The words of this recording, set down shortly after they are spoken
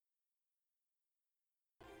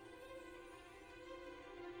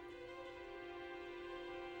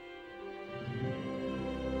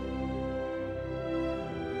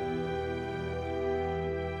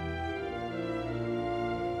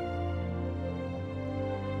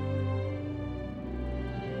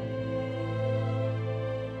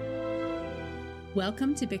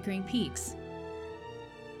Welcome to Bickering Peaks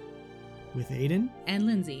with Aiden and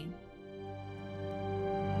Lindsay.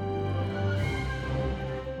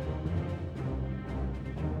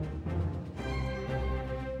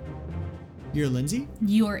 You're Lindsay.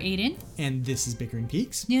 You're Aiden. And this is Bickering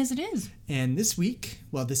Peaks. Yes, it is. And this week,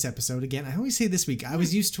 well, this episode again, I always say this week, I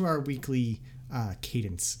was used to our weekly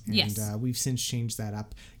cadence. And yes. We've since changed that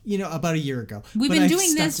up, about a year ago. We've been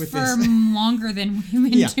doing this for longer than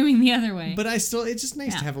we've been doing the other way. But it's just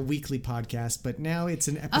nice to have a weekly podcast, but now it's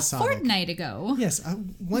an episodic. A fortnight ago. Yes,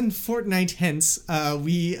 one fortnight hence.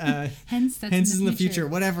 Hence, that's hence in the future.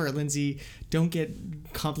 Whatever, Lindsay, don't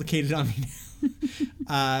get complicated on me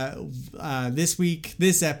now. This week,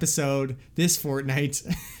 this episode, this fortnight,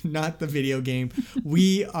 not the video game,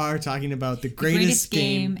 we are talking about the greatest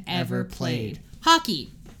game ever played.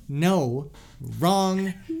 Hockey. No.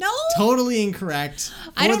 Wrong. No. Totally incorrect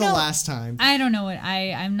for the last time. I don't know what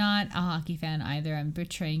I'm not a hockey fan either. I'm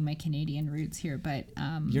betraying my Canadian roots here, but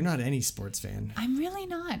you're not any sports fan. I'm really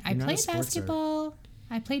not. I played basketball.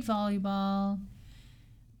 I played volleyball,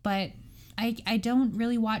 but I don't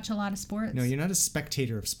really watch a lot of sports. No, you're not a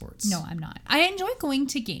spectator of sports. No, I'm not. I enjoy going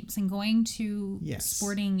to games and going to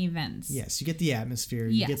sporting events. Yes, you get the atmosphere,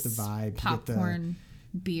 you get the vibe. Popcorn,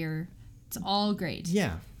 beer. It's all great.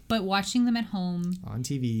 Yeah. But watching them at home. On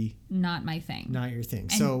TV. Not my thing. Not your thing.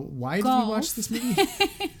 And so why did we watch this movie?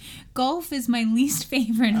 Golf is my least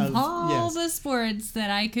favorite of all the sports that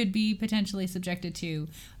I could be potentially subjected to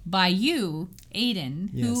by you,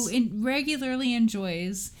 Aiden, who regularly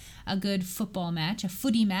enjoys a good football match, a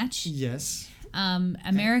footy match. Yes.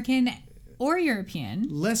 American or European.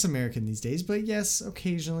 Less American these days, but yes,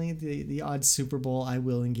 occasionally the odd Super Bowl I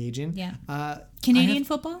will engage in. Yeah. Canadian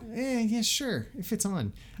football? Yeah, sure, if it's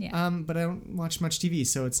on. Yeah. But I don't watch much TV,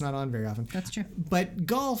 so it's not on very often. That's true. But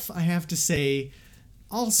golf, I have to say,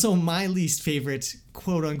 also my least favorite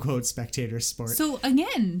quote-unquote spectator sport. So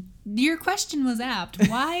again, your question was apt.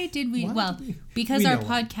 Why did we... because our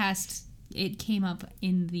podcast... It came up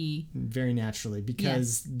in the... Very naturally,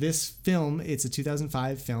 because this film, it's a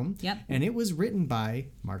 2005 film. Yep. And it was written by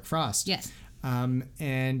Mark Frost. Yes. And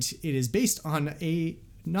it is based on a...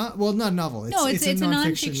 not a novel. It's a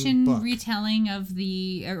nonfiction book. retelling of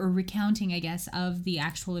or recounting, I guess, of the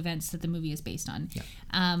actual events that the movie is based on. Yeah.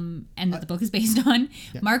 And that the book is based on.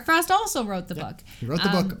 Yeah. Mark Frost also wrote the book. He wrote the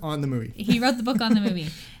book on the movie. He wrote the book on the movie.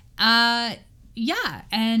 Yeah.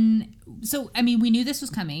 And so, I mean, we knew this was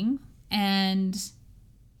coming. And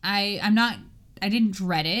I didn't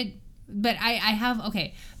dread it, but I have,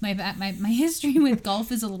 my history with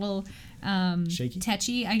golf is a little shaky,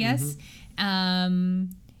 touchy, I guess. Mm-hmm.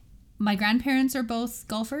 My grandparents are both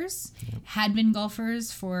golfers, had been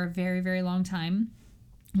golfers for a very, very long time.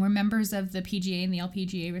 We're members of the PGA and the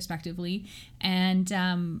LPGA respectively. And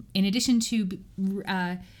in addition to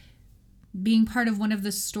being part of one of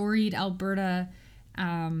the storied Alberta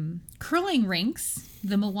curling rinks,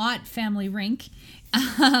 the Millot family rink,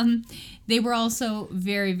 they were also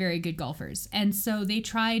very, very good golfers. And so they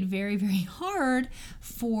tried very, very hard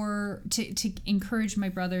to encourage my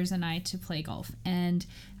brothers and I to play golf. And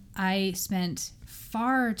I spent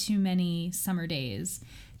far too many summer days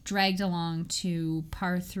dragged along to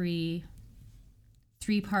three-par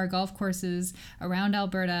golf courses around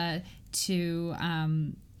Alberta to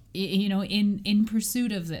in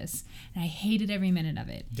pursuit of this. And I hated every minute of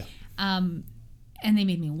it. Yeah. And they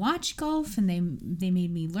made me watch golf, and they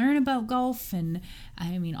made me learn about golf, and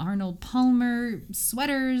I mean Arnold Palmer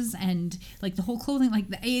sweaters and like the whole clothing, like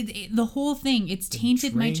the whole thing. It's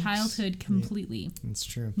tainted my childhood completely. Yeah, it's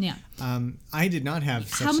true. Yeah. I did not have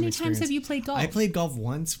such How many an experience. times have you played golf? I played golf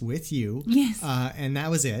once with you. Yes. And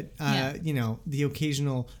that was it. The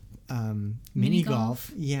occasional mini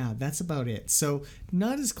golf. Yeah, that's about it. So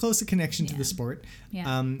not as close a connection to the sport.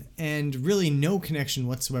 Yeah. And really no connection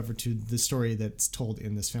whatsoever to the story that's told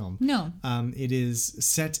in this film. No. It is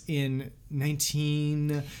set in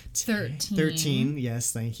 1913.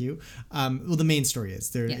 Yes, thank you. The main story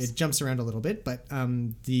is there. Yes. It jumps around a little bit, but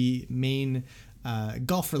the main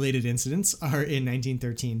golf-related incidents are in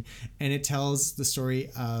 1913, and it tells the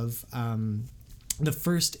story of the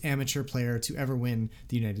first amateur player to ever win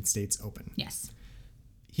the United States Open. Yes.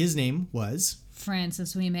 His name was...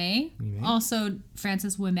 Francis Ouimet. Also,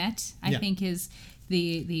 Francis Ouimet, I think, is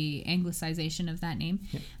the anglicization of that name.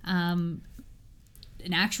 Yeah. An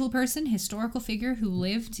actual person, historical figure who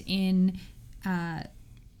lived in...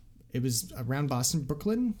 it was around Boston,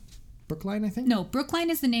 Brookline, I think? No,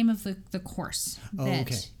 Brookline is the name of the course that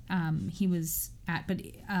okay. He was at. But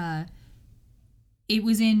it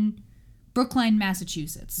was in Brookline,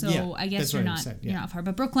 Massachusetts. So Yeah, I guess that's you're what I not said, you're yeah. not far.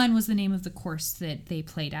 But Brookline was the name of the course that they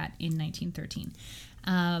played at in 1913.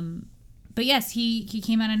 But yes, he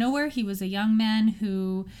came out of nowhere. He was a young man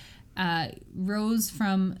who rose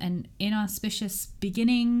from an inauspicious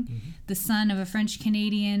beginning, the son of a French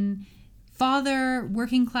Canadian father,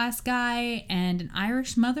 working class guy, and an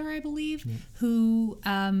Irish mother, I believe, who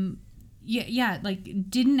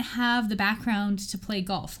didn't have the background to play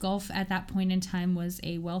golf. Golf at that point in time was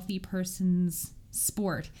a wealthy person's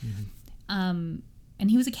sport. And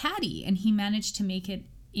he was a caddy, and he managed to make it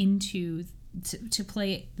into to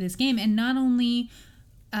play this game, and not only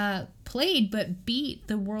played but beat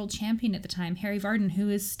the world champion at the time, Harry Vardon, who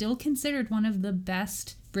is still considered one of the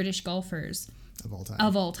best British golfers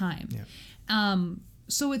of all time. Yeah.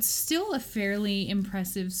 So it's still a fairly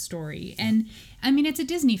impressive story, and I mean, it's a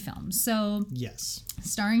Disney film, so yes,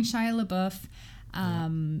 starring Shia LaBeouf.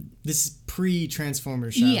 This is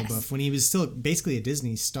pre-Transformers Shia LaBeouf, when he was still basically a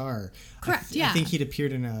Disney star. Correct. I think he'd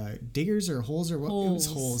appeared in Diggers or Holes or what? It was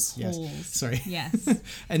Holes. Yes. Sorry. Yes.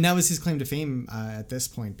 And that was his claim to fame at this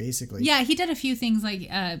point, basically. Yeah, he did a few things like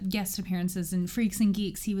guest appearances in Freaks and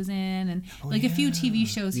Geeks he was in, and a few TV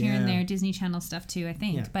shows here and there, Disney Channel stuff too, I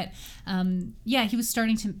think. Yeah. But he was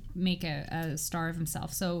starting to make a star of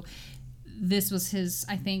himself. So this was his,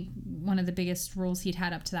 I think, one of the biggest roles he'd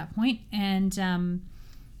had up to that point. And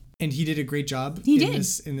he did a great job in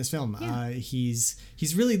this film. Yeah. He's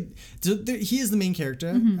really, he is the main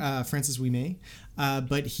character, Francis Ouimet.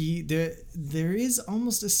 But there is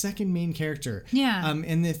almost a second main character. Yeah.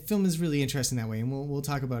 And the film is really interesting that way, and we'll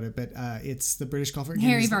talk about it. But it's the British golfer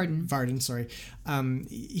Harry Vardon. Vardon, sorry.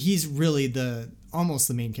 He's really almost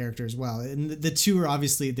the main character as well. And the two are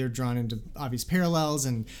obviously, they're drawn into obvious parallels,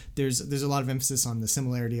 and there's a lot of emphasis on the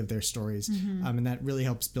similarity of their stories, and that really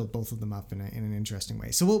helps build both of them up in an interesting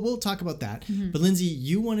way. So we'll talk about that. But Lindsay,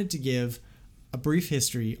 you wanted to give a brief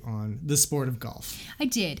history on the sport of golf. I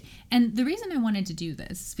did. And the reason I wanted to do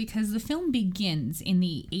this is because the film begins in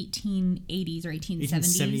the 1880s or 1870s.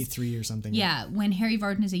 1873 or something. Yeah, when Harry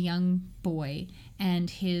Vardon is a young boy, and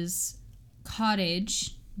his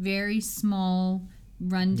cottage, very small,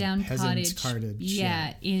 rundown cottage.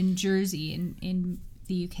 Yeah, in Jersey, in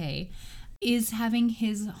the UK, is having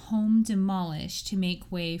his home demolished to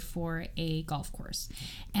make way for a golf course.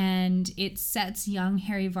 And it sets young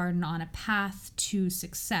Harry Vardon on a path to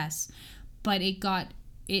success. But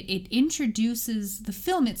it introduces, the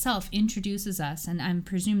film itself introduces us, and I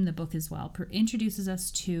presume the book as well, introduces us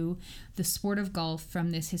to the sport of golf from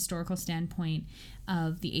this historical standpoint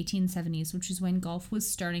of the 1870s, which is when golf was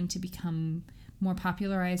starting to become more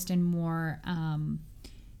popularized and more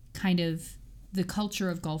kind of, the culture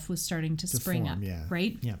of golf was starting to spring up,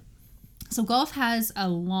 right? Yeah. So golf has a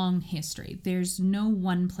long history. There's no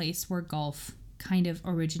one place where golf kind of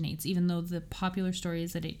originates, even though the popular story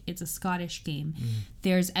is that it's a Scottish game.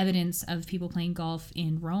 There's evidence of people playing golf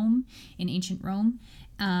in Rome, in ancient Rome,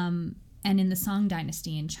 and in the Song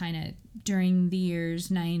Dynasty in China during the years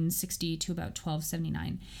 960 to about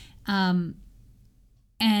 1279.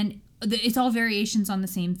 And it's all variations on the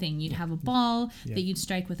same thing. You'd have a ball that you'd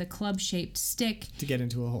strike with a club-shaped stick to get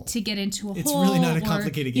into a hole. It's really not a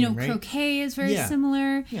complicated game, right? Croquet is very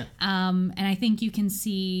similar. Yeah. And I think you can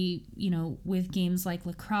see, with games like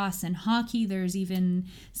lacrosse and hockey, there's even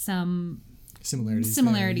some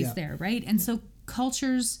similarities there, right? And so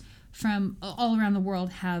cultures from all around the world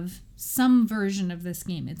have some version of this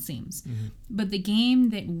game, it seems. But the game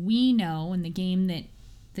that we know, and the game that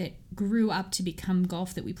grew up to become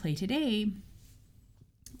golf that we play today,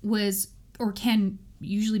 was, or can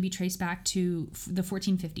usually be traced back to the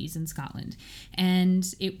 1450s in Scotland. And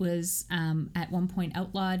it was at one point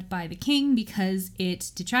outlawed by the king because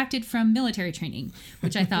it detracted from military training,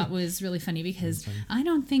 which I thought was really funny, because I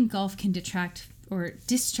don't think golf can detract or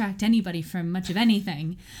distract anybody from much of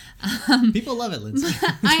anything. People love it, Lindsay.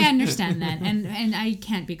 I understand that, and I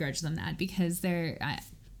can't begrudge them that, because there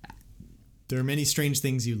are many strange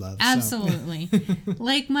things you love. Absolutely. So.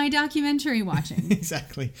 Like my documentary watching.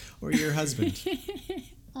 Exactly. Or your husband.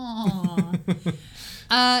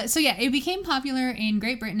 Aww. So yeah, it became popular in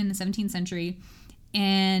Great Britain in the 17th century.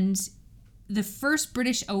 And the first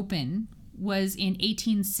British Open was in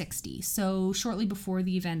 1860. So shortly before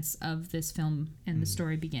the events of this film and the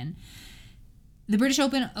story begin. The British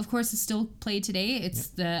Open, of course, is still played today.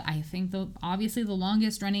 It's obviously the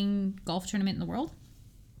longest running golf tournament in the world.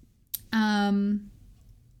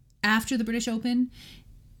 After the British Open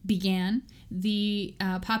began, the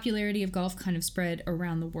popularity of golf kind of spread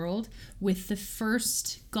around the world, with the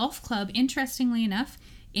first golf club, interestingly enough,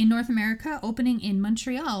 in North America, opening in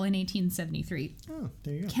Montreal in 1873. Oh,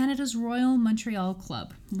 there you go. Canada's Royal Montreal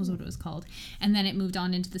Club was what it was called. And then it moved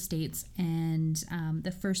on into the States, and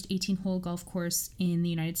the first 18-hole golf course in the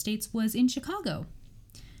United States was in Chicago,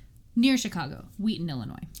 near Chicago, Wheaton,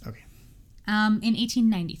 Illinois. Okay. In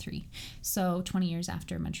 1893, so 20 years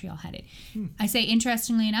after Montreal had it. I say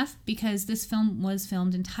interestingly enough because this film was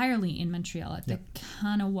filmed entirely in Montreal at the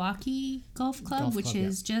Kanawaki Golf Club, which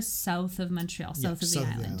is just south of Montreal, south of the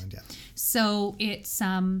island. So it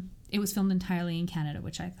was filmed entirely in Canada,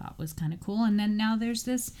 which I thought was kind of cool. And then now there's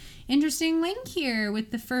this interesting link here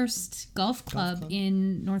with the first golf club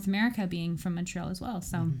in North America being from Montreal as well.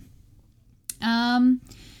 So,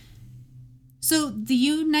 So the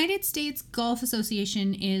United States Golf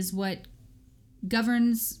Association is what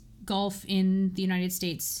governs golf in the United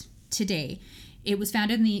States today. It was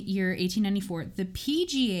founded in the year 1894. The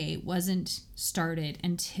PGA wasn't started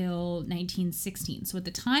until 1916. So at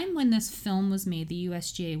the time when this film was made, the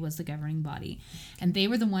USGA was the governing body. And they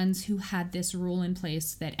were the ones who had this rule in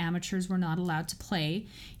place that amateurs were not allowed to play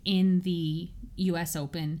in the US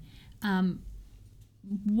Open.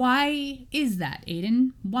 Why is that,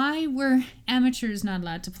 Aiden? Why were amateurs not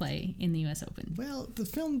allowed to play in the U.S. Open? Well, the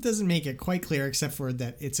film doesn't make it quite clear, except for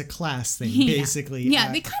that it's a class thing, basically.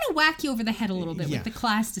 Yeah, they kind of whack you over the head a little bit with the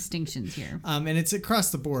class distinctions here. And it's across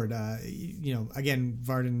the board. Again,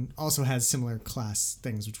 Varden also has similar class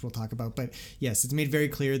things, which we'll talk about. But yes, it's made very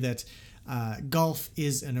clear that golf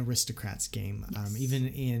is an aristocrat's game. Yes. Even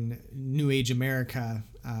in New Age America,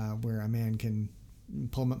 where a man can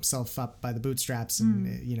pull himself up by the bootstraps and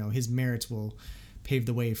his merits will pave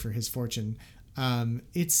the way for his fortune.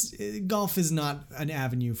 Golf is not an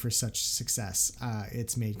avenue for such success.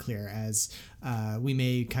 It's made clear as we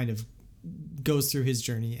may kind of goes through his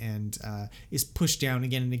journey and is pushed down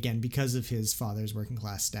again and again because of his father's working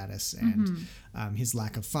class status and his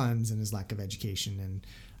lack of funds and his lack of education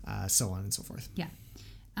and so on and so forth. Yeah.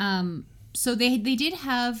 So they did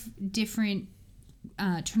have different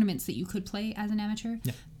tournaments that you could play as an amateur,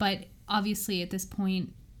 but obviously at this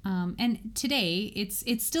point, and today it's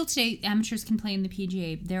still today amateurs can play in the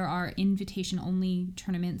PGA. There are invitation only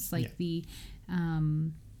tournaments like the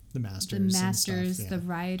Masters, the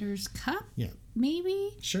Ryder's Cup,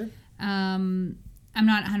 maybe. Sure. I'm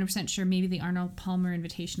not 100% sure. Maybe the Arnold Palmer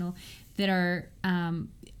Invitational that are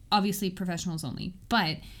obviously professionals only,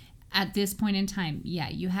 but at this point in time,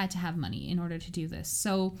 you had to have money in order to do this.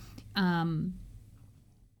 So.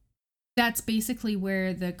 That's basically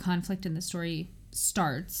where the conflict in the story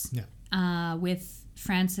starts, with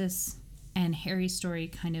Francis and Harry's story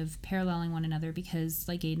kind of paralleling one another because,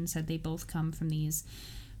 like Aiden said, they both come from these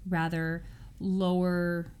rather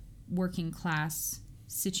lower working class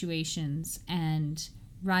situations and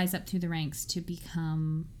rise up through the ranks to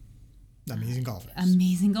become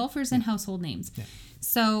amazing golfers and household names. Yeah.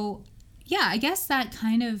 So... yeah, I guess that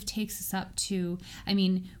kind of takes us up to, I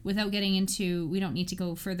mean, without getting into, we don't need to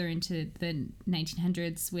go further into the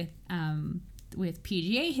 1900s with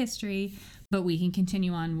PGA history, but we can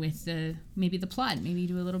continue on with maybe the plot. Maybe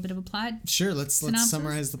do a little bit of a plot. Sure, let's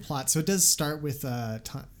summarize the plot. So it does start with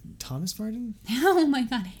Thomas Varden? Oh my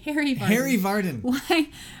God, Harry Varden. Harry Varden. Why?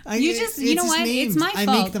 You know what? Names. It's my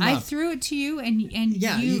fault. I threw it to you, and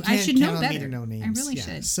I should know better. No names. I really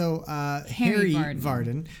should. So Harry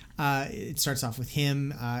Varden. It starts off with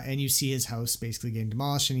him, and you see his house basically getting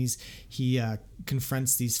demolished, and he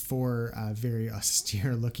confronts these four very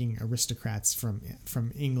austere-looking aristocrats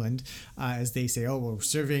from England as they say, "Oh, well, we're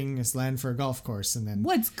serving this land for a golf course," and then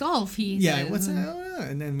what's golf?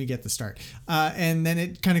 And then we get the start, and then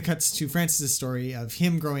it kind of cuts to Francis's story of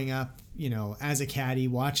him growing up, as a caddy,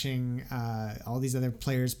 watching all these other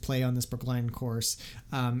players play on this Brookline course.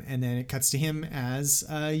 And then it cuts to him as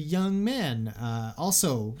a young man,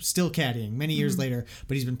 also still caddying many years later,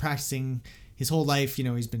 but he's been practicing his whole life.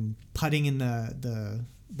 He's been putting in the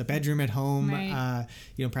bedroom at home, right.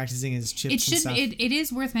 Practicing his chips and stuff. It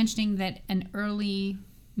is worth mentioning that an early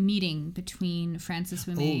meeting between Francis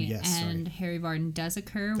Ouimet and Harry Varden does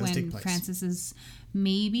occur when Francis is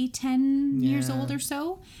maybe 10 years old or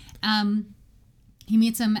so. He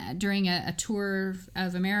meets him during a tour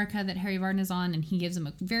of America that Harry Varden is on, and he gives him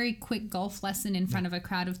a very quick golf lesson in front of a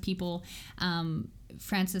crowd of people.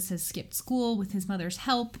 Francis has skipped school with his mother's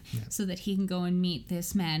help so that he can go and meet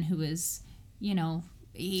this man who is,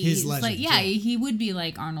 his legend. He would be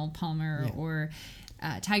like Arnold Palmer or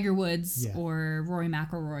Tiger Woods or Rory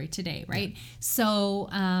McIlroy today, right? Yeah. So,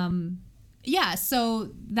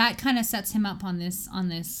 so that kind of sets him up on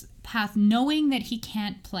this path. Knowing that he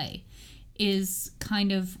can't play is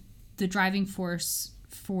kind of the driving force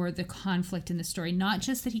for the conflict in the story. Not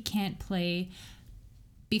just that he can't play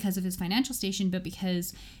because of his financial station, but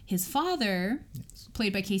because his father,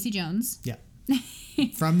 played by Casey Jones. Yeah.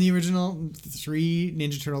 From the original 3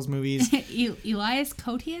 Ninja Turtles movies. Elias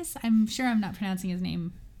Koteas? I'm sure I'm not pronouncing his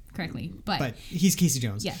name correctly. But he's Casey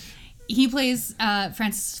Jones. Yeah. He plays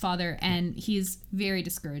Francis' father, and he's very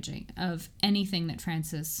discouraging of anything that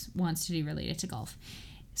Francis wants to do related to golf.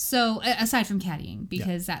 So, aside from caddying,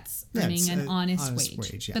 because that's earning an honest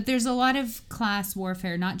wage. Yeah. But there's a lot of class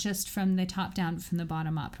warfare, not just from the top down, but from the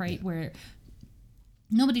bottom up, right? Yeah. Where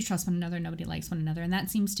nobody trusts one another, nobody likes one another. And that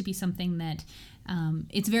seems to be something that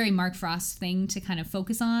it's a very Mark Frost thing to kind of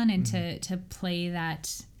focus on and to play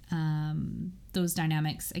that those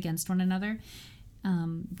dynamics against one another.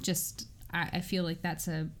 I feel like that's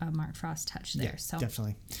a Mark Frost touch there. Yeah, so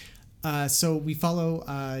definitely. So we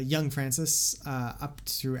follow young Francis up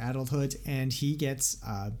through adulthood, and he gets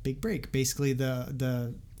a big break. Basically,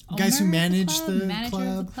 the guys who manage the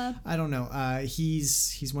club. I don't know.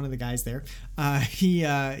 He's one of the guys there.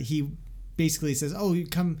 He basically says, "Oh, you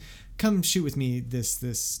come shoot with me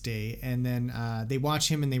this day," and then they watch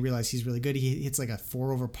him and they realize he's really good. He hits like a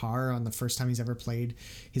 4 over par on the first time he's ever played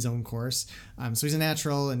his own course. So he's a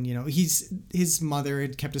natural, and his mother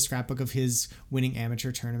had kept a scrapbook of his winning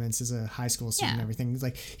amateur tournaments as a high school student and everything.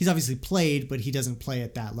 He's obviously played, but he doesn't play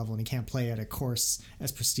at that level, and he can't play at a course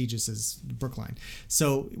as prestigious as Brookline.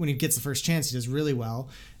 So when he gets the first chance, he does really well.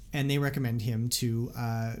 And they recommend him to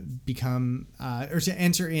become or to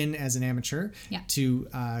enter in as an amateur to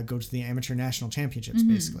go to the amateur national championships,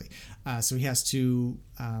 basically. So he has to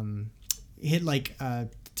hit like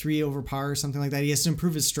 3 over par or something like that. He has to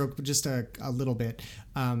improve his stroke, but just a little bit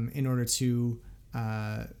in order to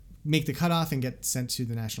make the cutoff and get sent to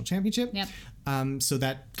the national championship. Yep. So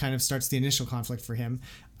that kind of starts the initial conflict for him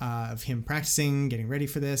of him practicing, getting ready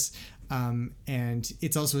for this. And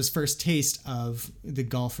it's also his first taste of the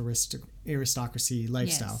golf aristocracy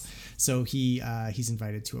lifestyle. Yes. So he's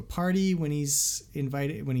invited to a party when he's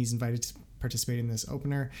invited to participate in this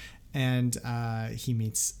opener, and he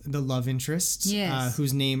meets the love interest,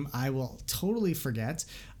 whose name I will totally forget.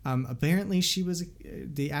 Apparently,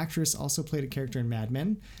 the actress also played a character in Mad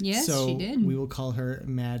Men. Yes, so she did. We will call her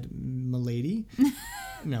Mad Milady.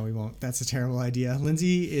 No, we won't. That's a terrible idea.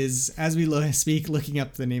 Lindsay is, as we speak, looking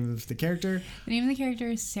up the name of the character. The name of the character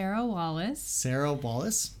is Sarah Wallace. Sarah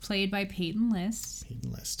Wallace. Played by Peyton List.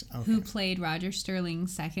 Peyton List, okay. Who played Roger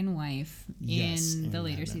Sterling's second wife in the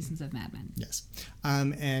later seasons of Mad Men. Yes.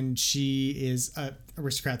 And she is a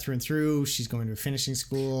aristocrat through and through. She's going to a finishing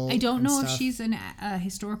school. I don't know if she's a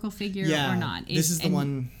historical figure or not. This is the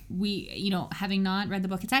one. We, having not read the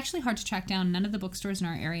book, it's actually hard to track down. None of the bookstores in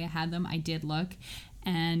our area had them. I did look.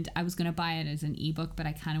 And I was going to buy it as an ebook, but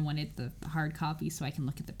I kind of wanted the hard copy so I can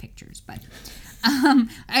look at the pictures. But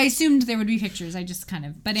I assumed there would be pictures.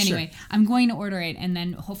 But anyway, sure. I'm going to order it, and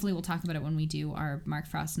then hopefully we'll talk about it when we do our Mark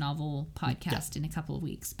Frost novel podcast in a couple of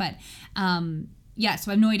weeks. But so I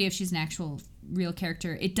have no idea if she's an actual real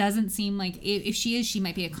character. It doesn't seem like, if she is, she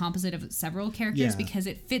might be a composite of several characters because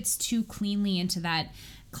it fits too cleanly into that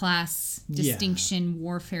class distinction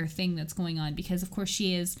warfare thing that's going on. Because, of course,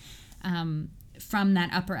 she is... from that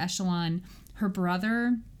upper echelon. Her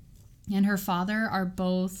brother and her father are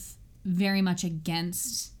both very much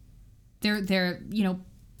against. They're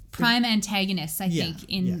prime antagonists, I think,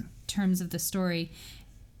 in terms of the story,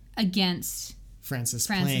 against Francis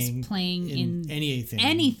playing in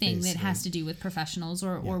anything that has to do with professionals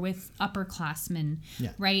or with upperclassmen,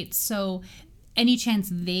 right? So any chance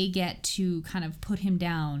they get to kind of put him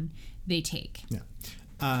down, they take.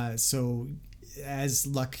 Yeah. So as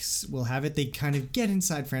luck will have it, they kind of get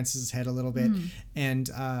inside Francis's head a little bit, and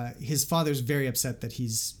his father's very upset that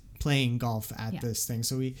he's playing golf at this thing.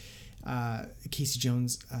 So Casey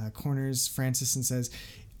Jones corners Francis and says,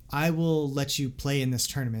 "I will let you play in this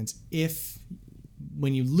tournament if,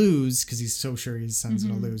 when you lose," because he's so sure his son's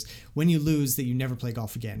going to lose, "when you lose, that you never play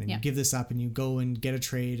golf again, and you give this up and you go and get a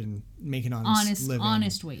trade and make an honest living."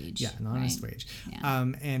 Honest wage. Yeah, an honest wage. Yeah.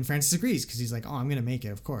 And Francis agrees because he's like, "Oh, I'm going to make it,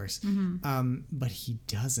 of course." But he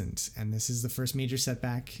doesn't. And this is the first major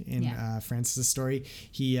setback in Francis's story.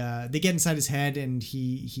 They get inside his head, and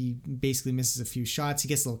he basically misses a few shots. He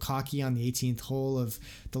gets a little cocky on the 18th hole of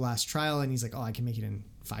the last trial, and he's like, "Oh, I can make it in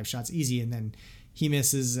 5 shots easy." And then he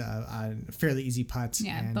misses a fairly easy putt.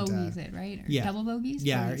 Yeah, and bogeys it, right? Or double bogeys?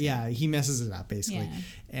 Yeah, he messes it up, basically. Yeah.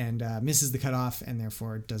 And misses the cutoff, and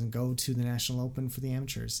therefore doesn't go to the National Open for the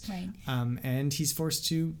amateurs. Right. And he's forced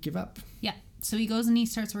to give up. Yeah. So he goes and he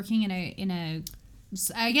starts working in a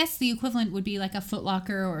I guess the equivalent would be like a Foot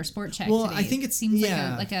Locker or a Sport Check. Well, today. I think it seems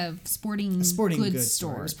like a sporting goods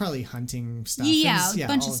store. It's probably hunting stuff. Yeah, a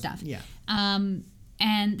bunch of stuff. Yeah.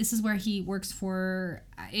 And this is where he works for,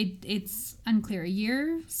 it's unclear, a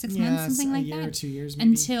year, 6 months, something like that? A year or 2 years maybe.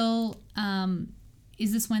 Until,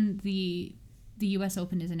 is this when the U.S.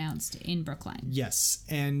 Open is announced in Brookline? Yes.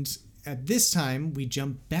 And at this time, we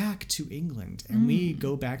jump back to England and we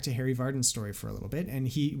go back to Harry Vardon's story for a little bit. And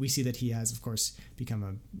we see that he has, of course, become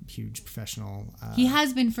a huge professional. He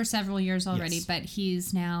has been for several years already, yes. but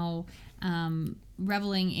he's now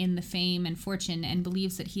reveling in the fame and fortune and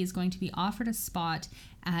believes that he is going to be offered a spot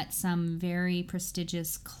at some very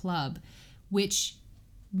prestigious club, which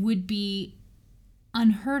would be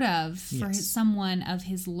unheard of for someone of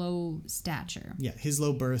his low stature. Yeah, his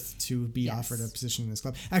low birth to be offered a position in this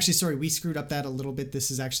club. Actually, sorry, we screwed up that a little bit. This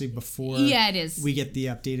is actually before it is. We get the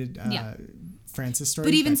updated Francis story.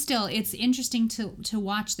 But even still, it's interesting to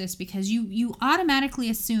watch this because you automatically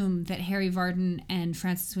assume that Harry Vardon and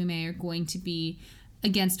Francis Ouimet are going to be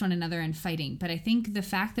against one another and fighting. But I think the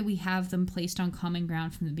fact that we have them placed on common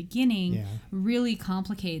ground from the beginning really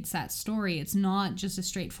complicates that story. It's not just a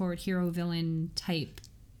straightforward hero-villain type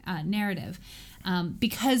narrative.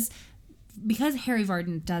 Because Harry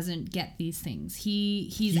Vardon doesn't get these things.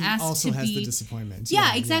 He asked also to has be, the disappointment.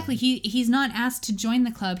 Yeah, exactly. Yeah. He's not asked to join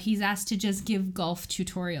the club. He's asked to just give golf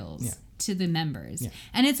tutorials to the members. Yeah.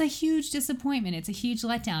 And it's a huge disappointment. It's a huge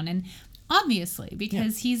letdown. And obviously,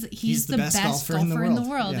 because he's the best golfer in the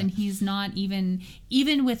world, and he's not even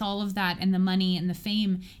with all of that and the money and the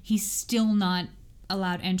fame, he's still not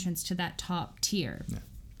allowed entrance to that top tier. Yeah.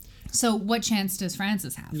 So what chance does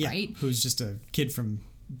Francis have, right? Who's just a kid from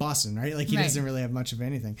Boston, right? Like he doesn't really have much of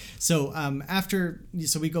anything. So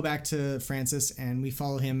so we go back to Francis and we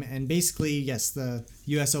follow him, and basically, yes, the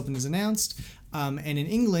U.S. Open is announced, and in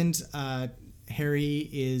England, Harry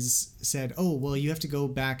is said, oh, well, you have to go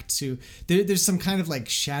back to... There's some kind of like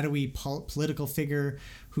shadowy political figure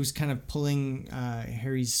who's kind of pulling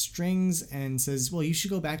Harry's strings and says, well, you should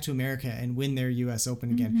go back to America and win their U.S.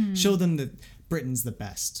 Open again. Mm-hmm. Show them that Britain's the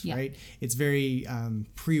best, right? It's very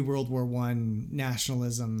pre-World War I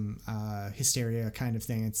nationalism, hysteria kind of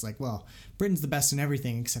thing. It's like, well, Britain's the best in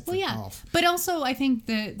everything except for golf. But also, I think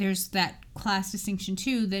that there's that class distinction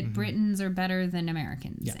too, that Britons are better than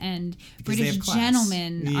Americans, and because British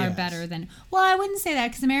gentlemen are better than... Well, I wouldn't say that,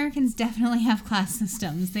 because Americans definitely have class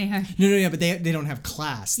systems. They are... No, but they don't have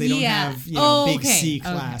class. They don't have big C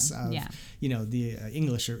class of... the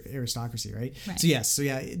English aristocracy, right? So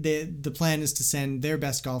the plan is to send their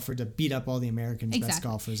best golfer to beat up all the Americans' best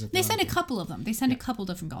golfers. They send a couple of them. They send a couple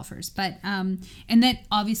different golfers, but and that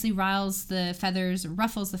obviously ruffles the feathers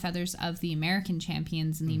of the American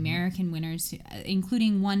champions and the American winners,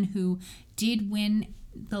 including one who did win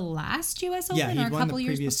the last U.S. Open or a couple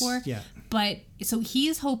years before. Yeah. But so he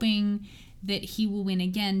is hoping that he will win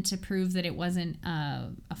again to prove that it wasn't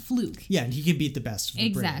a fluke. Yeah, and he can beat the best of the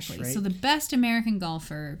exactly. British, right? So the best American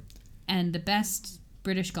golfer and the best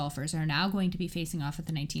British golfers are now going to be facing off at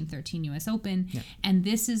the 1913 U.S. Open, and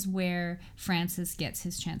this is where Francis gets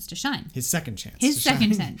his chance to shine. His second chance.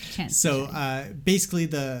 Chance. So basically,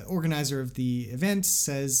 the organizer of the event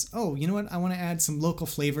says, "Oh, you know what? I want to add some local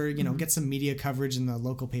flavor. Get some media coverage in the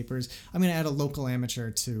local papers. I'm going to add a local amateur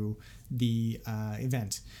to the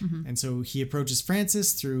event." And so he approaches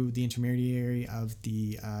Francis through the intermediary of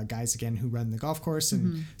the guys again who run the golf course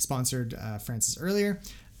and sponsored Francis earlier,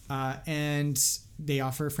 and they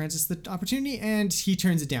offer Francis the opportunity, and he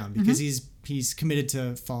turns it down because he's committed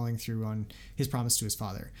to following through on his promise to his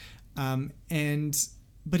father.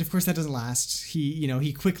 But of course that doesn't last.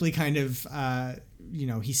 He quickly kind of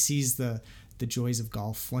he sees the joys of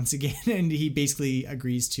golf once again, and he basically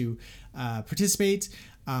agrees to participate,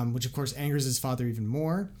 which of course angers his father even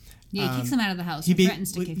more. Yeah, he kicks him out of the house. He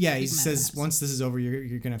threatens to kick him out of the house. He says, once this is over, you're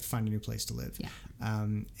going to have to find a new place to live. Yeah.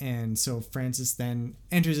 And so Francis then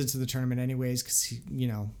enters into the tournament anyways, because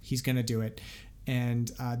he's going to do it. And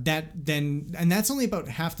that's only about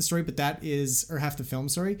half the story, or half the film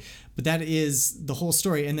story, but that is the whole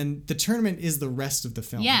story. And then the tournament is the rest of the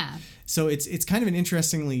film. Yeah. So it's kind of an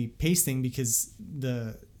interestingly paced thing, because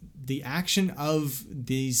the action of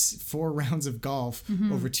these 4 rounds of golf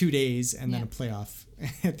over 2 days and then a playoff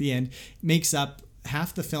at the end makes up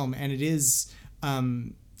half the film, and it is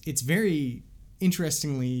it's very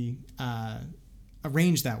interestingly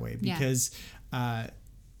arranged that way, because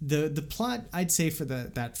the plot, I'd say, for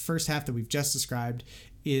that first half that we've just described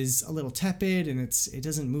is a little tepid, and it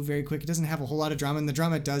doesn't move very quick. It doesn't have a whole lot of drama, and the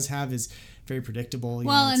drama it does have is very predictable.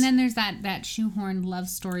 And then there's that shoehorned love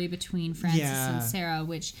story between Francis and Sarah,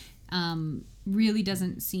 which really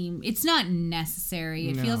doesn't seem... It's not necessary.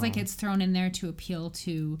 It feels like it's thrown in there to appeal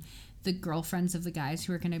to the girlfriends of the guys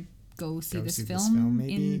who are going to go see this film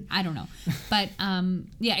maybe. I don't know. But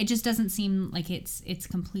yeah, it just doesn't seem like it's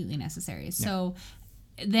completely necessary. So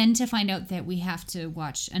then to find out that we have to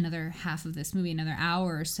watch another half of this movie, another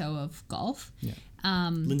hour or so of golf. Yeah.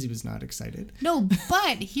 Lindsay was not excited. No,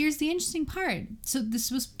 but here's the interesting part. So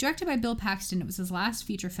this was directed by Bill Paxton. It was his last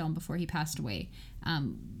feature film before he passed away.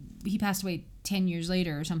 He passed away 10 years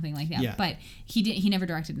later or something like that. Yeah. But he never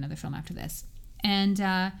directed another film after this. And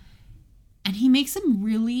he makes some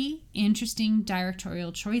really interesting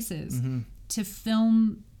directorial choices to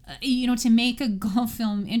film, to make a golf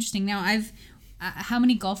film interesting. Now, how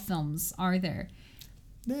many golf films are there?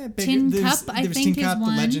 Yeah, Tin Cup, I think, Tin Cup, is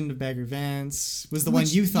one. The Legend of Bagger Vance was the one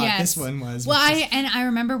you thought this one was. Well, I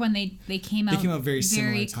remember when they came out very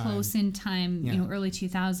close in time, early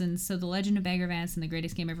 2000s. So The Legend of Bagger Vance and The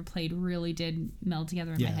Greatest Game Ever Played really did meld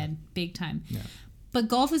together in my head big time. Yeah. But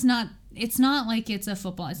golf is not. It's not like it's a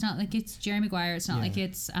football. It's not like it's Jerry Maguire. It's not like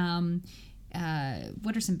it's.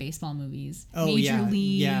 What are some baseball movies? Major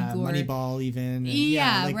League, or Moneyball, even.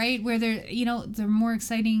 Right. Where they're more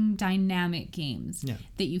exciting, dynamic games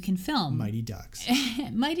that you can film. Mighty Ducks.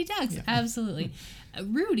 Mighty Ducks, absolutely.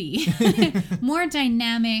 Rudy, more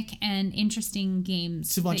dynamic and interesting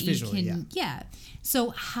games to watch visually. So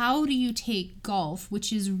how do you take golf,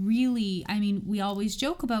 which is really, I mean, we always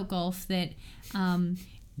joke about golf that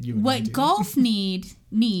what golf needs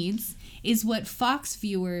is what Fox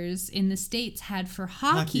viewers in the States had for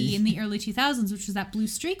hockey in the early 2000s, which was that blue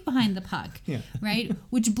streak behind the puck, right?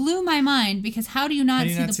 Which blew my mind, because how do you not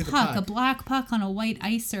see the puck, a black puck on a white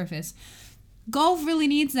ice surface? Golf really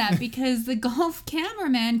needs that, because the golf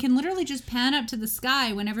cameraman can literally just pan up to the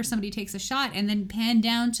sky whenever somebody takes a shot and then pan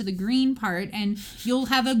down to the green part, and you'll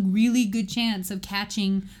have a really good chance of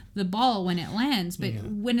catching the ball when it lands. But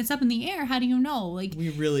when it's up in the air, how do you know? Like, we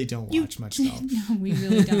really don't watch much golf. No, we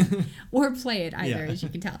really don't. Or play it either, as you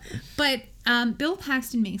can tell. But Bill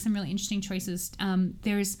Paxton makes some really interesting choices.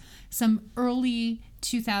 There's some early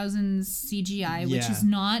 2000s CGI, which is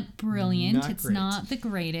not brilliant. It's not the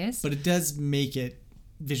greatest. But it does make it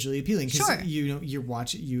visually appealing, because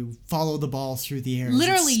you follow the ball through the air.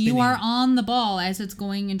 Literally, you are on the ball as it's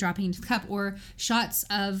going and dropping into the cup, or shots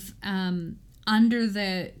of under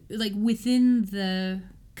the, like, within the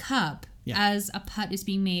cup as a putt is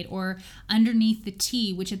being made, or underneath the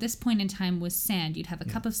tee, which at this point in time was sand. You'd have a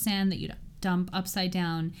cup of sand that you'd dump upside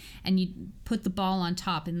down, and you'd put the ball on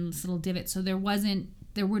top in this little divot. So there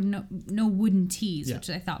were no wooden tees, which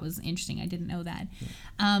I thought was interesting. I didn't know that.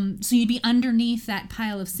 So you'd be underneath that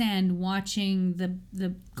pile of sand watching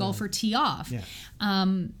the golfer tee off.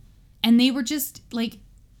 And they were just like,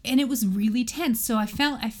 and it was really tense. So I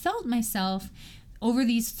felt myself over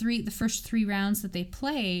the first 3 rounds that they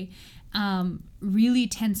play, really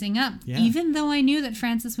tensing up, even though I knew that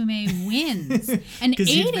Francis Ouimet wins. And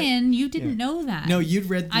Aiden, you didn't know that. No, you'd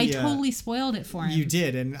read I totally spoiled it for him. You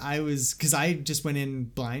did, and because I just went in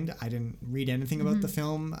blind. I didn't read anything about the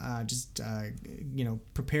film,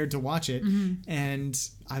 prepared to watch it, and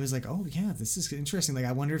I was like, oh yeah, this is interesting. Like,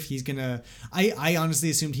 I wonder if he's gonna, I honestly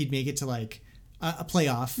assumed he'd make it to like a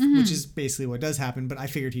playoff, which is basically what does happen, but I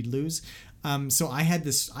figured he'd lose. So I had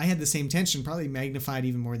the same tension, probably magnified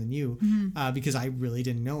even more than you, because I really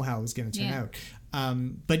didn't know how it was going to turn out.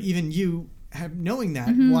 But even you, knowing that,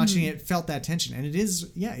 watching it, felt that tension, and it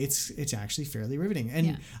is, it's actually fairly riveting.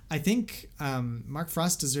 And I think Mark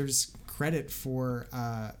Frost deserves credit for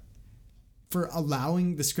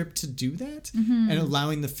allowing the script to do that, and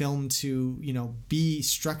allowing the film to be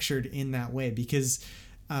structured in that way, because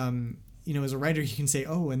as a writer, you can say,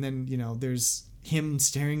 oh, and then there's him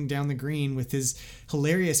staring down the green with his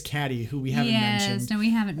hilarious caddy, who we haven't mentioned. No, we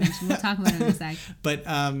haven't mentioned. We'll talk about it in a sec. But,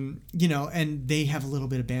 and they have a little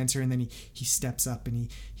bit of banter, and then he steps up and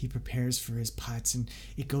he prepares for his putts, and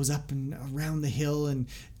it goes up and around the hill and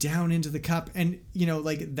down into the cup. And,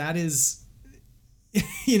 that is,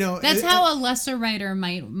 That's how a lesser writer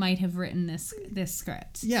might have written this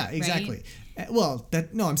script. Yeah, exactly. Right? Well,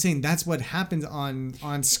 I'm saying that's what happens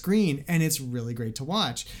on screen, and it's really great to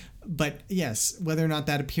watch. But yes, whether or not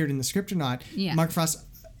that appeared in the script or not, Mark Frost,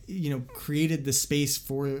 created the space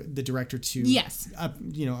for the director to,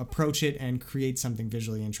 approach it and create something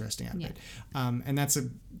visually interesting out of it. And that's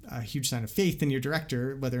a huge sign of faith in your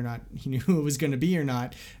director, whether or not he knew who it was going to be or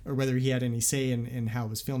not, or whether he had any say in how it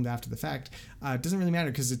was filmed after the fact. It doesn't really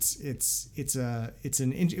matter, because it was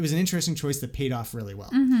an interesting choice that paid off really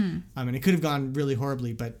well. And it could have gone really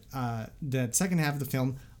horribly, but the second half of the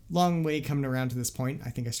film, long way coming around to this point, I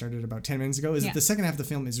think I started about 10 minutes ago, is that the second half of the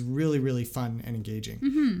film is really, really fun and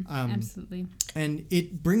engaging. Absolutely. And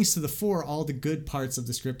it brings to the fore all the good parts of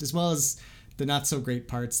the script, as well as not so great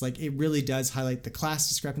parts. Like, it really does highlight the class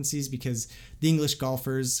discrepancies, because the English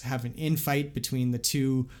golfers have an infight between the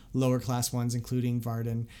two lower class ones, including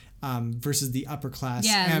Varden, versus the upper class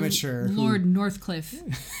amateur. Lord Northcliffe.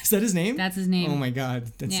 Is that his name? That's his name. Oh my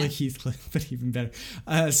God. That's like Heathcliff, but even better.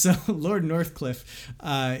 So Lord Northcliffe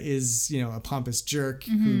is, a pompous jerk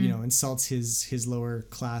who, insults his lower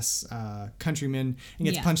class countrymen and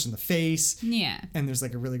gets punched in the face. Yeah. And there's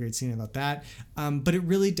like a really great scene about that. But it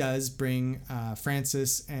really does bring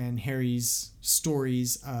Francis and Harry's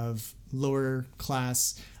stories of lower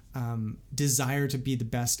class desire to be the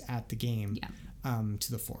best at the game. Yeah.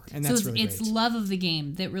 To the fore, and that's really great. It's love of the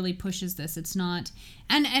game that really pushes this. It's not,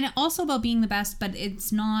 and also about being the best, but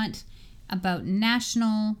it's not about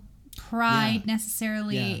national pride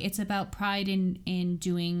necessarily. Yeah. It's about pride in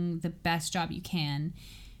doing the best job you can.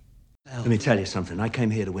 Let me tell you something. I came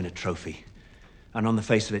here to win a trophy, and on the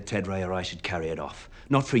face of it, Ted Ray, or I should carry it off.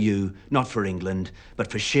 Not for you, not for England,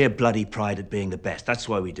 but for sheer bloody pride at being the best. That's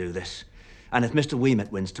why we do this. And if Mr.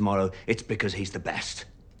 Wemett wins tomorrow, it's because he's the best.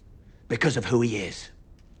 Because of who he is.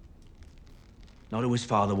 Not who his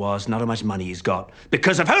father was, not how much money he's got.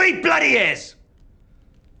 Because of who he bloody is!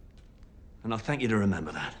 And I'll thank you to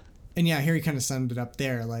remember that. And yeah, Harry kind of summed it up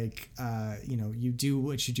there. Like, you do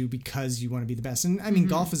what you do because you want to be the best. And I mean,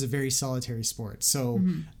 golf is a very solitary sport. So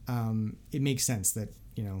it makes sense that,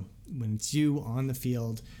 when it's you on the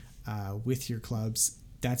field with your clubs,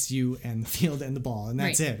 that's you and the field and the ball, and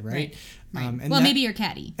that's it, right? And maybe your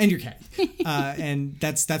caddy. And your caddy. And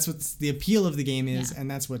that's what the appeal of the game is, and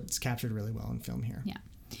that's what's captured really well in film here. Yeah.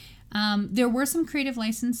 There were some creative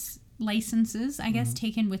licenses, I guess,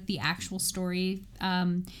 taken with the actual story.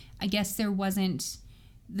 I guess there wasn't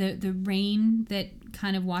the rain that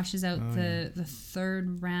kind of washes out the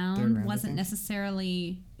third round wasn't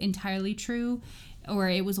necessarily entirely true. Or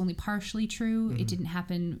it was only partially true. It didn't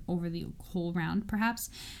happen over the whole round,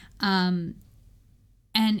 perhaps. And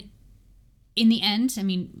in the end, I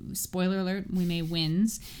mean, spoiler alert, Wime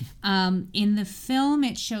wins. In the film,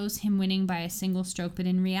 it shows him winning by a single stroke, but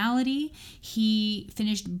in reality, he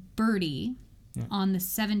finished birdie on the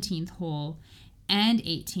 17th hole and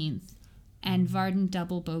 18th, and Varden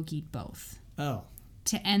double bogeyed both. Oh.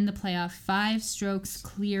 To end the playoff 5 strokes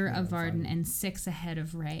clear of Varden and 6 ahead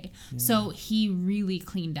of Ray. Yeah. So he really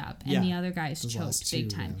cleaned up, and the other guys choked big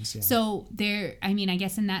time. Rounds, So there, I mean, I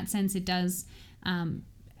guess in that sense it does,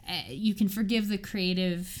 you can forgive the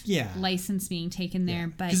creative license being taken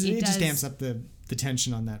there, but it just amps up the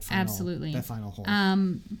tension on that final hole.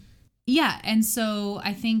 Yeah, and so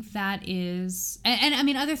I think that is, and I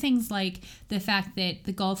mean, other things like the fact that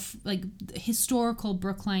the historical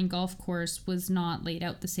Brookline golf course was not laid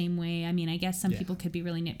out the same way. I mean, I guess some people could be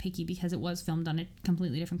really nitpicky because it was filmed on a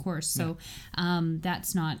completely different course. So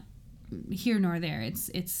that's not here nor there.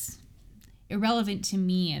 It's irrelevant to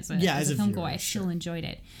me as a film goer. I still enjoyed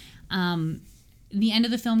it. The end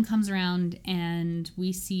of the film comes around and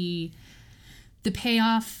we see the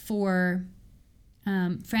payoff for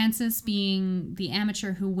Francis being the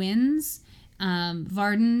amateur who wins,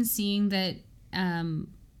 Varden seeing that,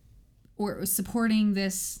 or supporting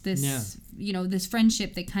this this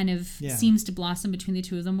friendship that kind of seems to blossom between the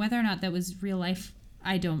two of them. Whether or not that was real life,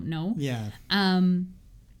 I don't know. Yeah.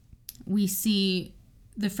 We see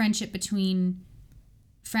the friendship between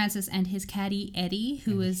Francis and his caddy Eddie,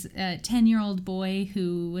 who was a 10-year-old boy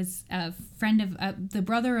who was a friend of the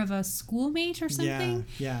brother of a schoolmate or something.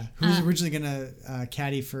 Yeah. Who was originally gonna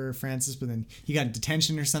caddy for Francis, but then he got in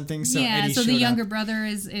detention or something. So Eddie so the younger brother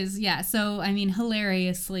is. So I mean,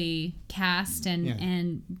 hilariously cast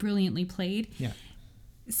and brilliantly played. Yeah.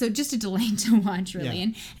 So just a delight to watch,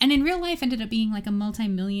 really. And in real life ended up being like a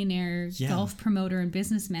multi-millionaire golf promoter and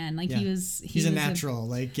businessman. Like he's a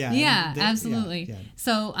natural. Absolutely. Yeah.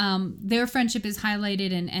 So their friendship is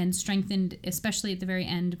highlighted and strengthened, especially at the very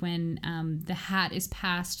end when the hat is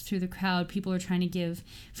passed through the crowd. People are trying to give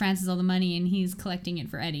Francis all the money and he's collecting it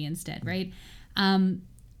for Eddie instead, right?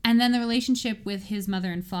 And then the relationship with his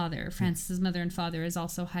mother and father, Francis's mother and father, is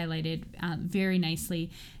also highlighted very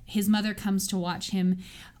nicely. His mother comes to watch him,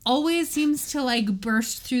 always seems to like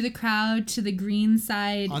burst through the crowd to the green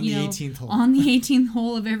side on the 18th hole. On the 18th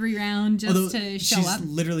hole of every round, just to show up. She's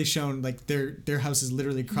literally shown like their house is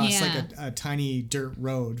literally across like a tiny dirt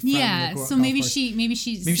road. From so maybe she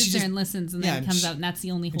sits there and listens, and then comes out, and that's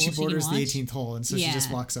the only hole she can watch. And she borders the 18th hole, and so she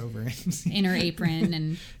just walks over in her apron,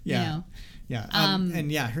 and you know. Yeah.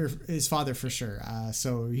 And yeah, his father for sure.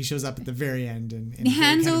 So he shows up at the very end and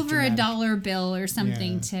hands over a dollar bill or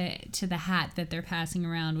something to the hat that they're passing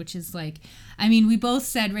around, which is like, I mean, we both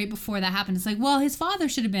said right before that happened, it's like, well, his father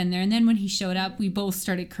should have been there. And then when he showed up, we both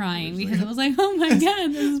started crying because it was like, oh my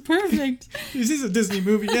God, this is perfect. This is a Disney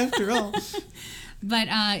movie after all. But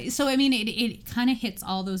so I mean, it kind of hits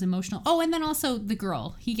all those emotional. Oh, and then also the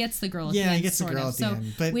girl. He gets the girl. At the end, he gets the girl at the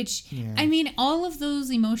end. But I mean, all of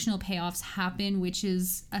those emotional payoffs happen, which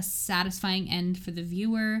is a satisfying end for the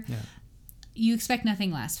viewer. Yeah. You expect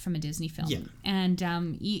nothing less from a Disney film,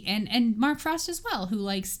 and Mark Frost as well, who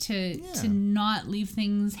likes to not leave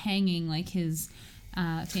things hanging like his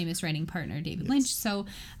famous writing partner David Lynch. So.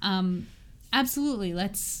 Absolutely,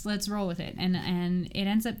 let's roll with it, and it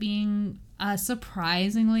ends up being a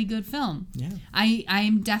surprisingly good film. Yeah, I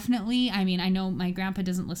am definitely. I mean, I know my grandpa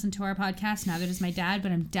doesn't listen to our podcast, neither does my dad,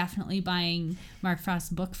 but I'm definitely buying Mark Frost's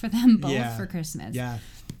book for them both for Christmas. Yeah,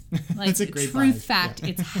 like that's a great truth fact.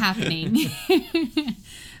 It's happening.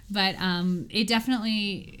 But it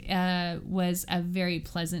definitely was a very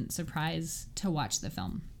pleasant surprise to watch the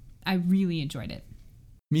film. I really enjoyed it.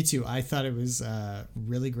 Me too. I thought it was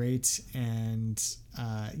really great, and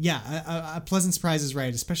a pleasant surprise is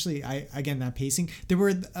right. Especially, again, that pacing. There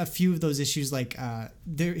were a few of those issues, like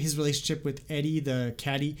his relationship with Eddie, the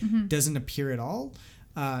caddy, doesn't appear at all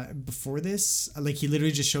before this. Like, he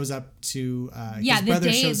literally just shows up to his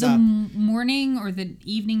brother shows up. Morning or the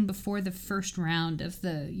evening before the first round of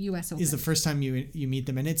the U.S. Open is the first time you meet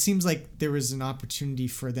them, and it seems like there was an opportunity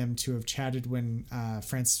for them to have chatted when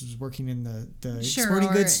Francis was working in the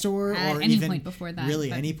sporting goods store, or any even point before that.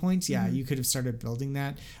 Really, any point. Yeah, you could have started building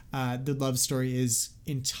that. The love story is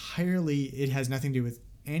entirely. It has nothing to do with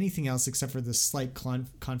anything else except for the slight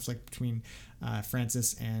conflict between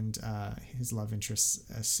Francis and his love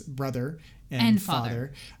interest's brother and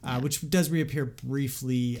father. Which does reappear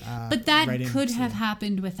briefly. But that could have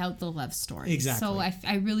happened without the love story. Exactly. So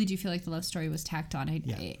I really do feel like the love story was tacked on.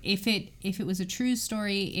 If it was a true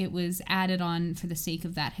story, it was added on for the sake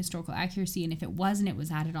of that historical accuracy, and if it wasn't, it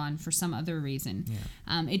was added on for some other reason.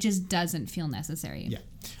 Yeah. It just doesn't feel necessary. Yeah.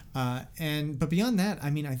 But beyond that, I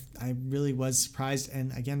mean, I really was surprised,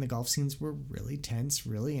 and again, the golf scenes were really tense,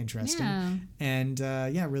 really interesting, and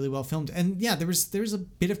really well filmed. And there was a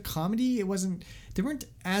bit of comedy. There weren't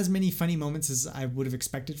as many funny moments as I would have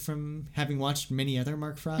expected from having watched many other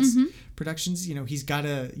Mark Frost productions. You know, he's got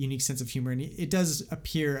a unique sense of humor, and it does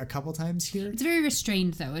appear a couple times here. It's very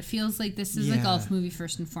restrained, though. It feels like this is a golf movie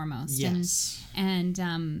first and foremost. Yes,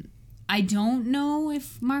 and I don't know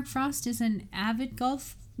if Mark Frost is an avid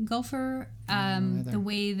golfer, the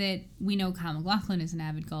way that we know Kyle MacLachlan is an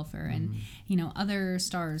avid golfer, and other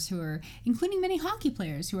stars who are, including many hockey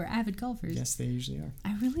players who are avid golfers. Yes, they usually are.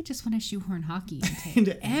 I really just want to shoehorn hockey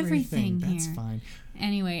into everything here. That's fine.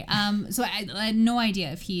 Anyway, so I had no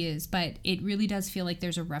idea if he is, but it really does feel like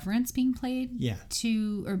there's a reverence being played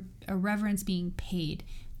or a reverence being paid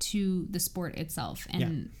to the sport itself,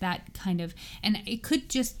 and that kind of, and it could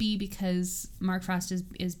just be because Mark Frost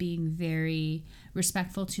is being very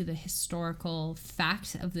respectful to the historical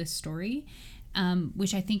fact of this story,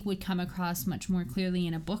 which I think would come across much more clearly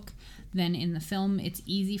in a book than in the film. It's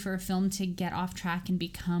easy for a film to get off track and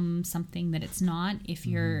become something that it's not if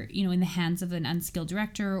you're in the hands of an unskilled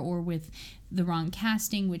director or with the wrong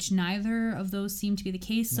casting, which neither of those seem to be the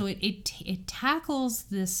case. No. So it tackles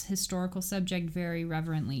this historical subject very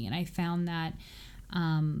reverently, and I found that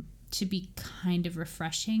to be kind of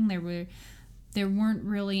refreshing. There weren't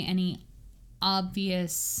really any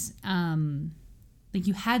obvious like,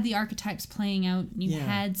 you had the archetypes playing out, you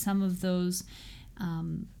had some of those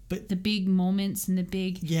but the big moments and the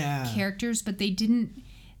big characters, but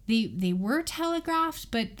they were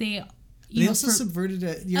telegraphed, but they also subverted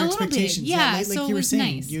your expectations. Like so you were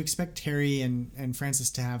saying, nice. You expect Terry and Francis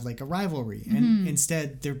to have like a rivalry, and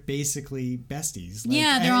instead they're basically besties.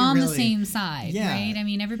 Like, they're all on the same side, right? I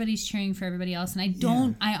mean, everybody's cheering for everybody else, and I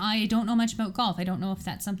don't know much about golf. I don't know if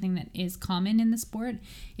that's something that is common in the sport.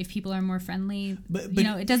 If people are more friendly, but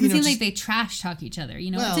it doesn't seem like they trash talk each other.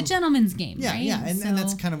 It's a gentleman's game, right? And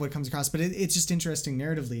that's kind of what comes across. But it's just interesting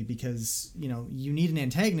narratively because you need an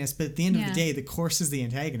antagonist, but at the end of the day, the course is the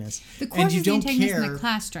antagonist. And you don't care. And the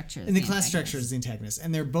class structure. And the class structure is the antagonist,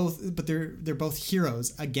 and they're both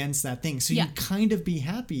heroes against that thing. So you kind of be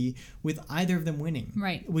happy with either of them winning,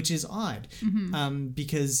 right? Which is odd,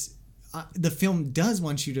 because the film does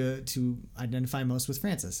want you to identify most with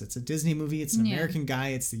Francis. It's a Disney movie. It's an American guy.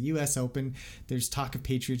 It's the U.S. Open. There's talk of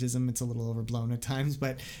patriotism. It's a little overblown at times,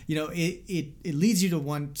 but it leads you to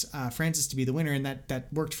want Francis to be the winner, and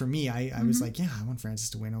that worked for me. I was like, I want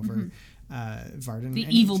Francis to win over Varden. The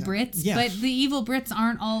evil Brits. Yeah. But the evil Brits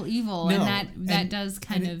aren't all evil. No, and that does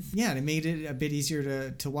kind of... Yeah, and it made it a bit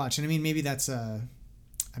easier to watch. And I mean, maybe that's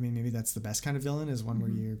the best kind of villain, is one where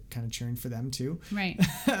you're kind of cheering for them too. Right.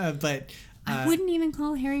 But... I wouldn't even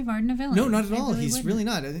call Harry Varden a villain. No, not at all. He's really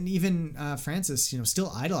not. And even Francis,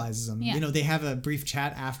 still idolizes him. Yeah. They have a brief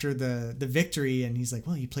chat after the victory, and he's like,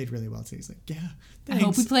 "Well, you played really well today." He's like, "Yeah, thanks. I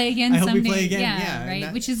hope we play again someday." I hope we play again. Yeah,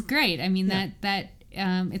 right. Which is great. I mean, that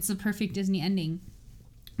it's a perfect Disney ending,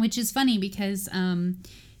 which is funny because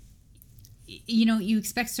you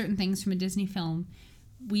expect certain things from a Disney film.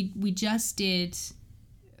 We just did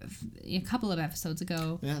a couple of episodes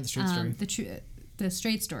ago. Yeah, the Straight Story. The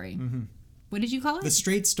Straight Story. Mm-hmm. What did you call it? The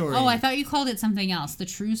Straight Story. Oh, I thought you called it something else. The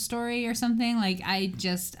True Story or something. Like I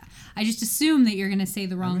just assume that you're going to say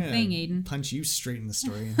the wrong thing, Aiden. Punch you straight in the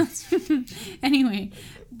story. Anyway,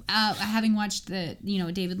 having watched the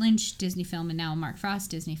David Lynch Disney film and now Mark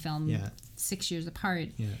Frost Disney film, 6 years apart.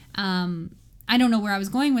 Yeah. I don't know where I was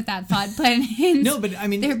going with that thought, but no, but I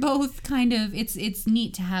mean they're both kind of it's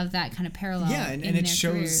neat to have that kind of parallel. Yeah, and it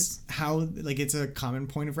shows careers. How it's a common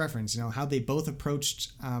point of reference. How they both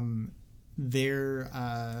approached their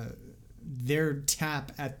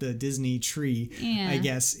tap at the Disney tree, I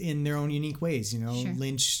guess, in their own unique ways. Sure.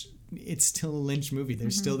 Lynch, it's still a Lynch movie.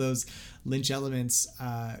 There's still those Lynch elements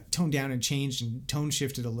toned down and changed and tone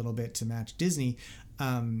shifted a little bit to match Disney.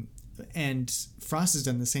 And Frost has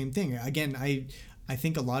done the same thing. Again, I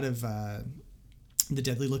think a lot of The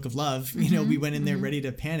Deadly Look of Love, we went in there ready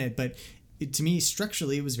to pan it, but to me,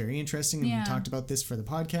 structurally, it was very interesting, and we talked about this for the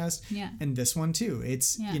podcast. Yeah. And this one too.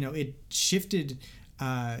 It's it shifted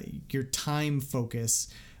your time focus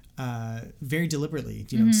very deliberately.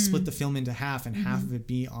 Split the film into half, and half of it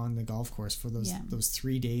be on the golf course for those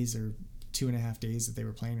 3 days or 2.5 days that they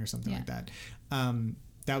were playing, or something like that.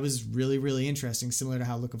 That was really, really interesting. Similar to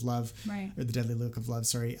how Look of Love, or The Deadly Look of Love,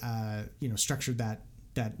 structured that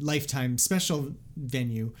Lifetime special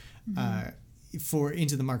venue. For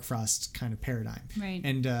into the Mark Frost kind of paradigm. Right.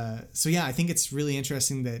 And so I think it's really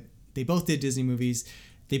interesting that they both did Disney movies.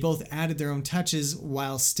 They both added their own touches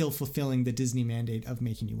while still fulfilling the Disney mandate of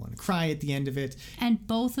making you want to cry at the end of it. And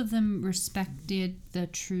both of them respected the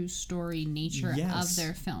true story nature of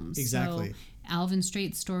their films. Exactly. So Alvin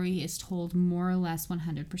Straight Story is told more or less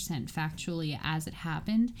 100% factually as it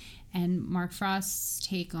happened, and Mark Frost's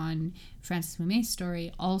take on Francis Ouimet's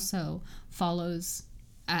story also follows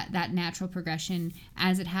that natural progression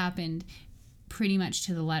as it happened, pretty much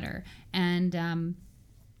to the letter. And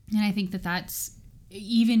I think that's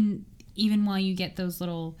even while you get those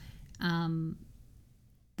little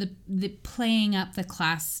the playing up the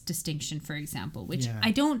class distinction, for example, which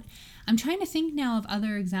I'm trying to think now of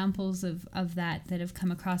other examples of that have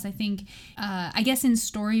come across. I think I guess in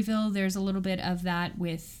Storyville there's a little bit of that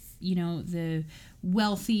with the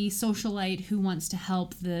wealthy socialite who wants to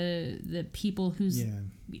help the people whose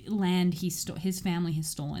land his family has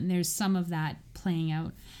stolen. There's some of that playing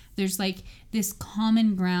out. There's this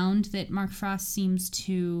common ground that Mark Frost seems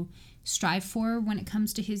to strive for when it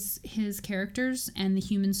comes to his characters and the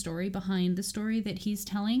human story behind the story that he's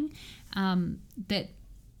telling. That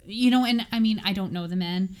and I mean, I don't know the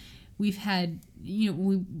man. We've had,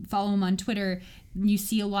 we follow him on Twitter. You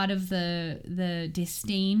see a lot of the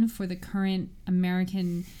disdain for the current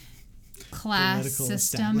American class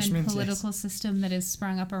system and political system that has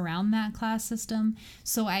sprung up around that class system.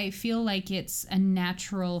 So I feel like it's a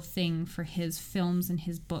natural thing for his films and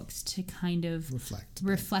his books to kind of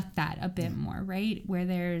reflect that a bit more, right? Where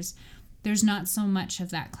there's not so much of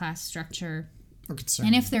that class structure. Or concern.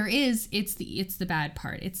 And if there is, it's the bad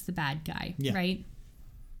part. It's the bad guy, right?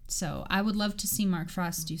 So I would love to see Mark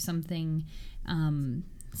Frost do something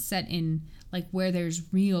set in where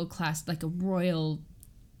there's real class, like a royal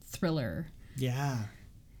thriller. Yeah.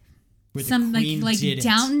 Where some like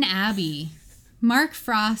Downton Abbey. Mark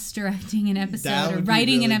Frost directing an episode or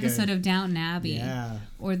writing really an episode of Downton Abbey. Yeah.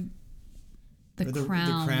 Or The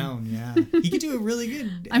Crown. The Crown, yeah. He could do a really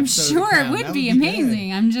good I'm sure it would be amazing.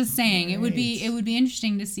 Good. I'm just saying it would be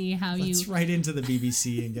interesting to see how Let's write into the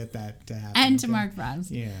BBC and get that to happen. And to Mark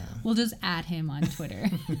Frost. Yeah. We'll just add him on Twitter.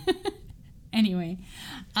 Anyway,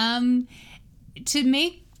 to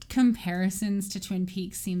make comparisons to Twin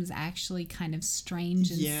Peaks seems actually kind of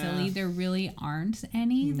strange and silly. There really aren't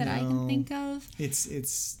any that I can think of.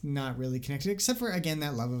 It's not really connected, except for, again,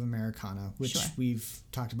 that love of Americana, which we've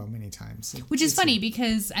talked about many times. Which is funny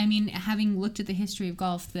because, I mean, having looked at the history of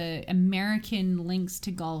golf, the American links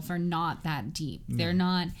to golf are not that deep. No. They're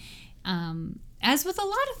not... as with a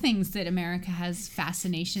lot of things that America has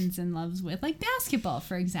fascinations and loves with, like basketball,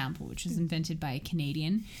 for example, which was invented by a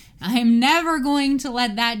Canadian. I'm never going to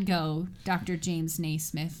let that go, Dr. James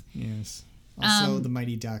Naismith. Yes. Also, the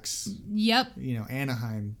Mighty Ducks. Yep. You know,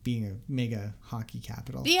 Anaheim being a mega hockey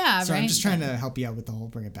capital. Yeah, so right. I'm just trying to help you out with the whole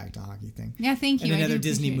bring it back to hockey thing. Yeah, thank you. And another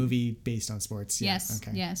Disney movie based on sports. Yeah, yes,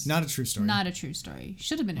 okay. yes. Not a true story. Not a true story.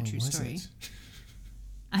 Should have been a true was story. it?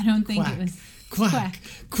 I don't think Quack. it was. Quack,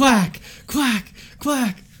 quack, quack,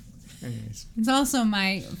 quack. Anyways. It's also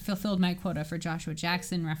fulfilled my quota for Joshua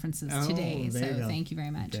Jackson references today. So there you go. Thank you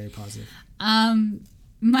very much. Very positive.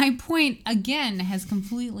 My point again has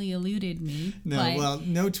completely eluded me.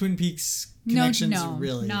 No Twin Peaks connections,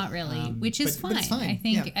 really. Not really, which is fine. But it's fine.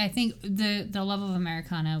 I think the love of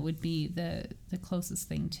Americana would be the closest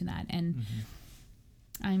thing to that, and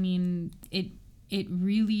I mean it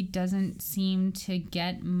really doesn't seem to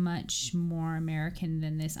get much more American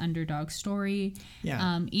than this underdog story.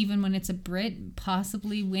 Yeah. Even when it's a Brit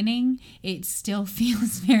possibly winning, it still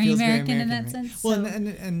feels very American in that sense. Well,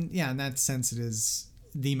 and yeah, in that sense, it is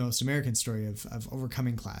the most American story of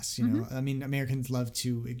overcoming class. You know, I mean, Americans love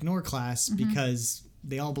to ignore class because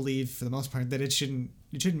they all believe, for the most part, that it shouldn't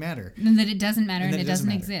matter, and that it doesn't matter, and it doesn't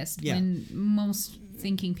matter. exist. Yeah. When most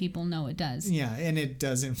thinking people know it does. Yeah, and it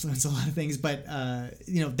does influence a lot of things, but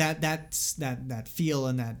you know, that feel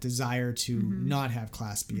and that desire to not have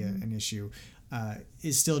class be an issue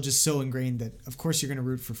is still just so ingrained that of course you're going to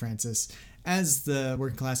root for Francis as the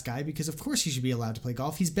working class guy, because of course he should be allowed to play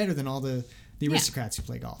golf. He's better than all the aristocrats who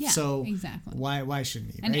play golf. Yeah, so exactly. Why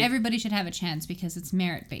shouldn't he? And right? everybody should have a chance because it's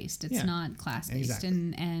merit based. It's not class based.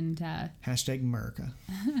 Exactly. And hashtag America.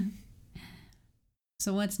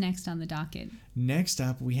 So what's next on the docket? Next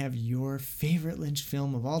up, we have your favorite Lynch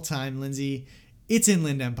film of all time, Lindsay. It's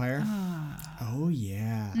Inland Empire. Oh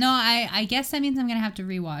yeah. No, I guess that means I'm gonna have to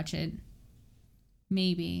rewatch it.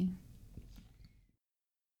 Maybe.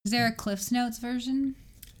 Is there a Cliff's Notes version?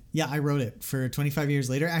 Yeah, I wrote it for 25 years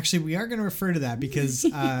later. Actually, we are going to refer to that because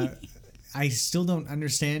I still don't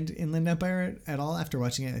understand Inland Empire at all after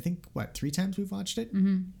watching it. I think, 3 times we've watched it?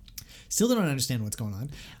 Mm-hmm. Still don't understand what's going on.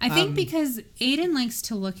 I think because Aiden likes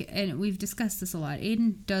to look at, and we've discussed this a lot,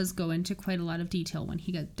 Aiden does go into quite a lot of detail when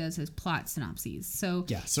he does his plot synopses. So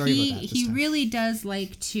yeah, sorry about that. He really does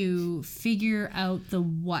like to figure out the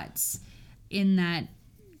what's in that,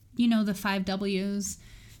 you know, the 5 W's.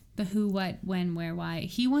 The who, what, when, where, why.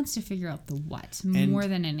 He wants to figure out the what more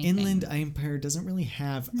than anything. Inland Empire doesn't really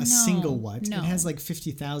have a single what. No. It has like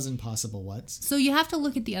 50,000 possible whats. So you have to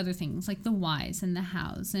look at the other things, like the whys and the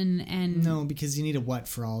hows and no, because you need a what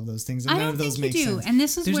for all of those things, and none of those make sense. And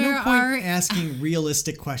this is There's where no point asking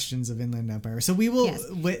realistic questions of Inland Empire. So we will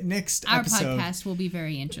next our episode. Our podcast will be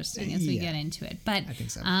very interesting as we get into it. But I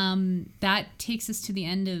think so. That takes us to the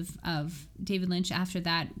end of David Lynch. After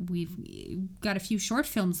that, we've got a few short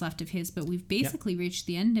films left of his, but we've basically reached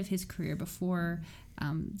the end of his career before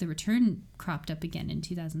The Return cropped up again in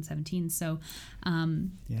 2017. So a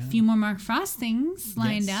few more Mark Frost things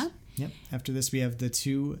lined up. Yep. After this, we have the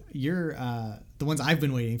two, the ones I've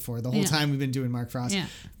been waiting for the whole time we've been doing Mark Frost. Yeah.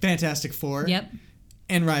 Fantastic Four. Yep.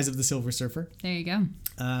 And Rise of the Silver Surfer. There you go.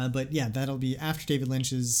 But yeah, that'll be after David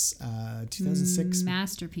Lynch's 2006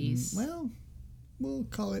 masterpiece. Well, we'll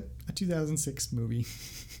call it a 2006 movie.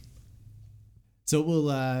 So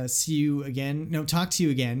we'll see you again. No, talk to you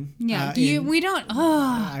again. Yeah. We don't.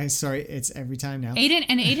 Oh. Sorry, it's every time now.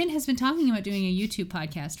 Aiden has been talking about doing a YouTube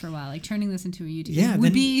podcast for a while, like turning this into a YouTube. Yeah, it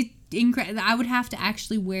would be incredible. I would have to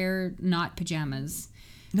actually wear not pajamas.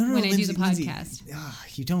 No, when Lindsay, I do the podcast.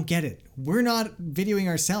 You don't get it. We're not videoing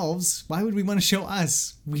ourselves. Why would we want to show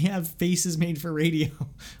us? We have faces made for radio.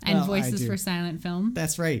 And voices for silent film.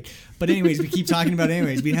 That's right. But anyways, we keep talking about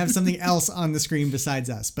anyways. We'd have something else on the screen besides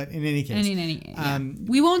us. But in any case.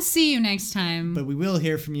 We won't see you next time. But we will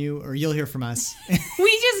hear from you, or you'll hear from us.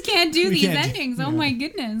 We just can't do these endings. Oh my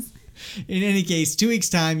goodness. In any case, 2 weeks'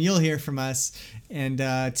 time, you'll hear from us. And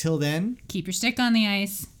till then. Keep your stick on the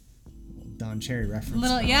ice. Don Cherry reference.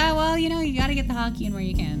 Well, you know, you got to get the hockey in where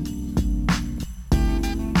you can.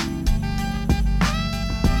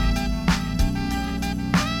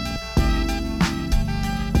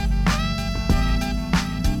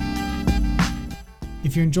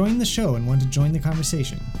 If you're enjoying the show and want to join the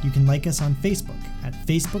conversation, you can like us on Facebook at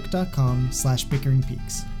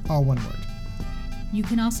facebook.com/bickeringpeaks, all one word. You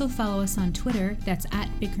can also follow us on Twitter, that's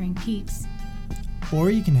 @bickeringpeaks. Or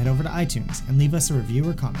you can head over to iTunes and leave us a review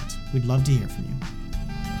or comment. We'd love to hear from you.